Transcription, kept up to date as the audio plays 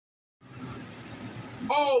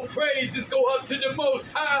All praises go up to the Most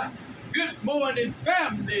High. Good morning,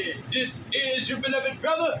 family. This is your beloved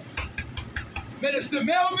brother, Minister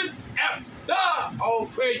Melvin. Apdta. All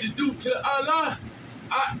praises due to Allah.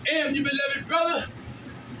 I am your beloved brother.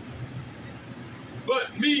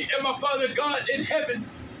 But me and my Father God in heaven,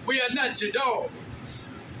 we are not your dogs.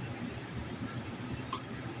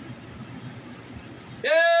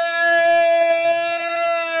 Yeah,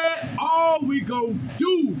 all we go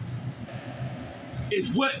do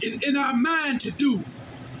is what is in our mind to do.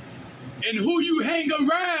 And who you hang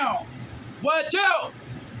around, watch out.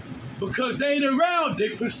 Because they ain't around, they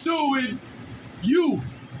pursuing you.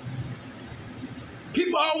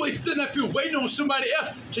 People always sitting up here waiting on somebody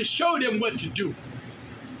else to show them what to do.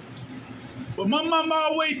 But my mama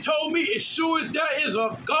always told me, as sure as there is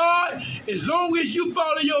a God, as long as you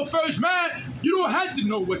follow your first mind, you don't have to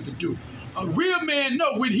know what to do. A real man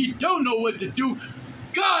know when he don't know what to do.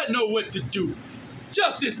 God know what to do.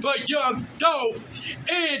 Justice for young Dolph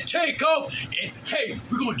and Takeoff. And hey,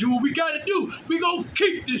 we're going to do what we got to do. We're going to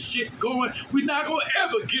keep this shit going. We're not going to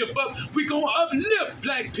ever give up. We're going to uplift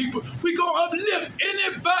black people. We're going to uplift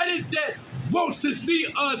anybody that wants to see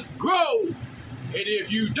us grow. And if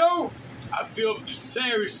you don't, I feel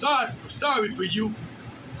sorry for you,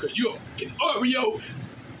 because you're an Oreo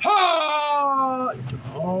hot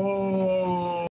dog.